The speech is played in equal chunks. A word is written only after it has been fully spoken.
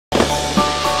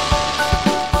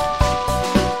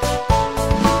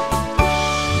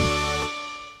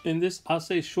In this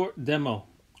Ahsay short demo,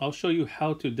 I'll show you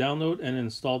how to download and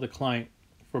install the client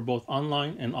for both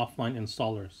online and offline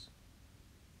installers.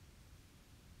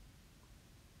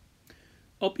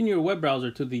 Open your web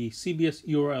browser to the CBS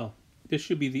URL. This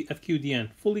should be the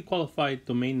FQDN, fully qualified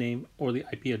domain name or the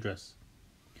IP address.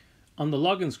 On the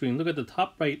login screen, look at the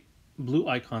top right blue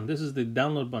icon. This is the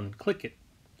download button. Click it.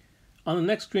 On the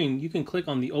next screen, you can click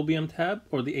on the OBM tab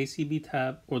or the ACB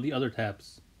tab or the other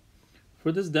tabs.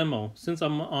 For this demo, since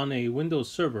I'm on a Windows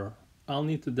server, I'll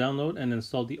need to download and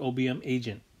install the OBM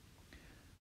agent.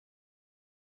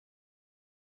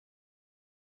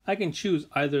 I can choose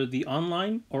either the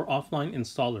online or offline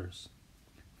installers.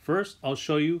 First, I'll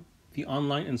show you the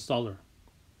online installer.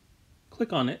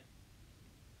 Click on it,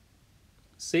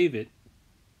 save it.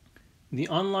 The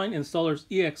online installer's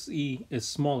exe is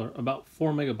smaller, about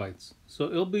 4 megabytes, so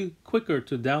it'll be quicker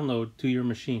to download to your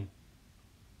machine.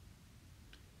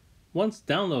 Once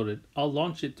downloaded, I'll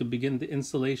launch it to begin the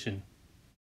installation.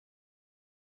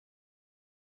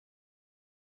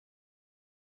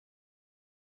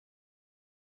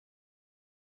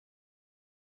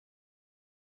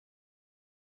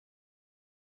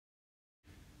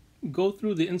 Go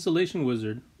through the installation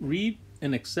wizard, read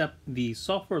and accept the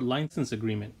software license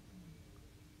agreement.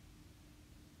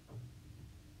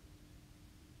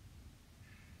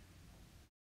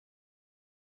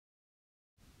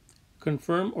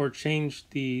 Confirm or change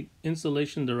the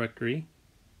installation directory.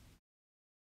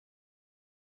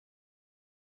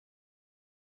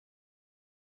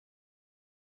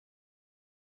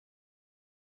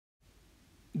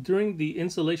 During the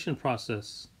installation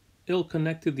process, it'll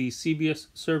connect to the CBS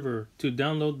server to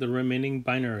download the remaining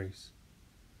binaries.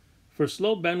 For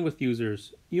slow bandwidth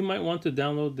users, you might want to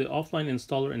download the offline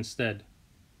installer instead.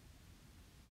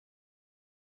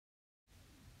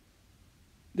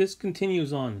 This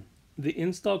continues on. The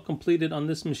install completed on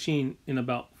this machine in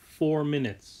about 4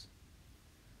 minutes.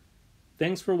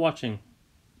 Thanks for watching.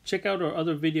 Check out our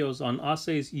other videos on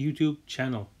Ahsay's YouTube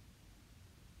channel.